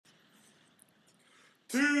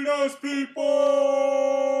To those people!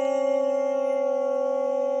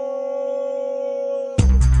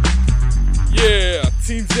 Yeah,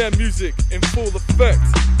 Team Zen music in full effect.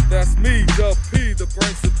 That's me, the P, the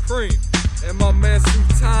brain supreme. And my man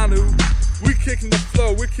Suntanu. We kicking the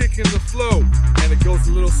flow, and it goes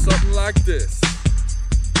a little something like this.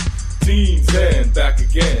 Team Zen back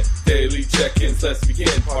again, daily check-ins, let's begin.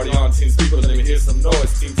 Party on, Team People, let me hear some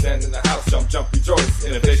noise. Team Zen in the house, jump, rejoice.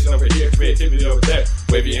 Innovation over here, creativity over there.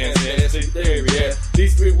 Wave your hands in the air, there, yeah.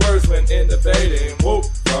 These three words when innovating. Whoop,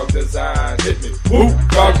 frog design, hit me. Whoop,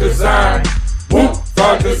 frog design. Whoop,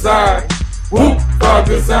 frog design. Whoop, frog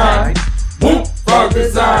design. Whoop, frog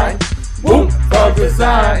design. Whoop, frog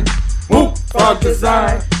design. Whoop, frog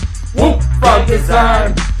design. Whoop, frog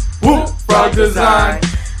design. Whoop, frog design.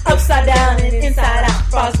 Upside down and inside out,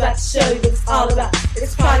 frogs about to show you what it's all about.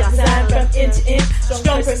 It's product design from end to end.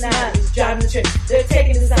 Strong personalities driving the trick. They're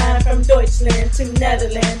taking design from Deutschland to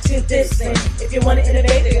Netherlands to this land. If you want to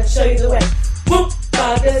innovate, they're gonna show you the way. Whoop,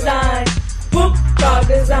 frog design. Whoop, frog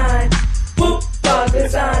design. Whoop, frog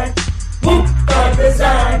design. Whoop, frog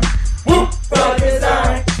design. Whoop, frog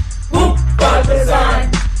design. Whoop, frog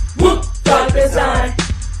design. Whoop, frog design.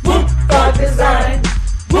 Whoop, frog design.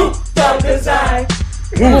 Whoop, frog design.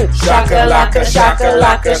 Whoop, shaka laka, shaka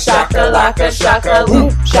laka, shaka laka, shaka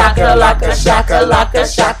whoop, shaka laka, shaka laka,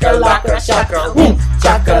 shaka laka, shaka whoop,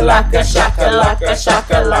 shaka laka, shaka laka,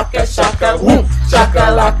 shaka laka, shaka whoop,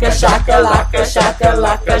 shaka laka, shaka laka, shaka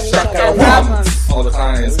laka, shaka whoop. All the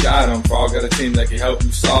clients got them. Frog got a team that can help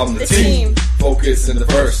you solve the team. Focus in the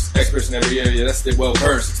verse, experts in every area, that's they well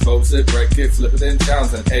versed. Expose it, break it, flip it, and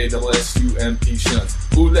challenge and ASSUMP shunts.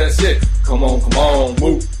 Ooh, that shit. Come on,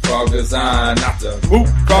 whoop, frog design, not the whoop,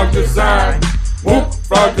 frog design, whoop,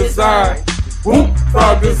 frog design, whoop,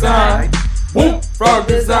 frog design, whoop, frog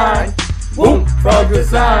design, whoop, frog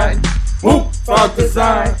design, whoop, frog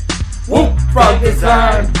design, whoop, frog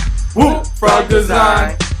design, whoop, frog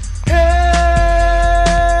design.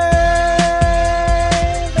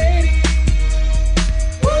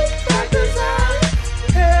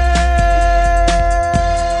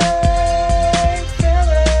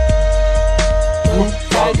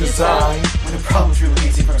 When the problem's real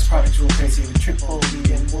easy, first product's real crazy. The triple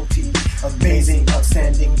E and multi, amazing,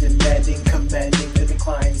 outstanding, demanding, commanding, living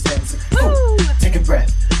clients dancing. Ooh, take a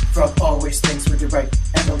breath. Frog always thinks with the right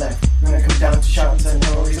and the left. When I come down to shouting, I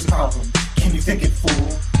know here's a problem. Can you think it,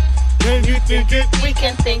 fool? Can you think it? We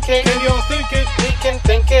can think it. Can y'all think it? We can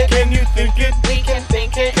think it. Can you think it? We can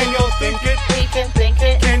think it. Can y'all think it? We can think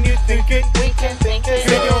it. Can you think it? We can think it.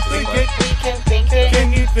 Can y'all think it? We can think it.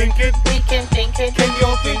 Can you think it? We can think it. Can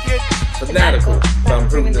y'all think it? Fanatical, about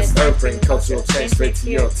improving this earth, bring cultural change straight to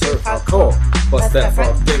your turf. Hardcore, what's that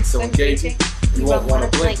frog think so engaging? You won't wanna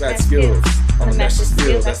blink, that's skills. On the mesh of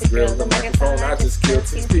steel, that's the grill. The microphone I just killed.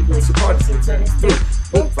 Teach people to party and turn through.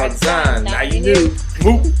 Whoop, frog design, now you knew.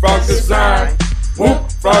 Whoop, frog design.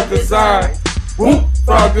 Whoop, frog design. Whoop,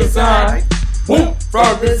 frog design. Whoop,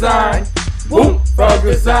 frog design. Whoop, frog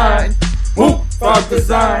design. Whoop, frog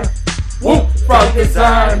design. Whoop, frog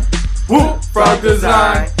design. Whoop, frog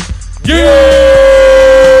design. Yeah!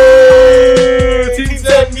 Team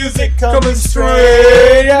Zen music coming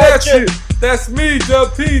straight at you. That's me,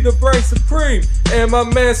 the P, the brain supreme, and my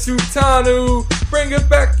man Suntanu. Bring it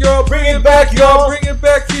back, y'all. Bring it back, y'all. Bring it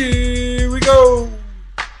back. Here we go.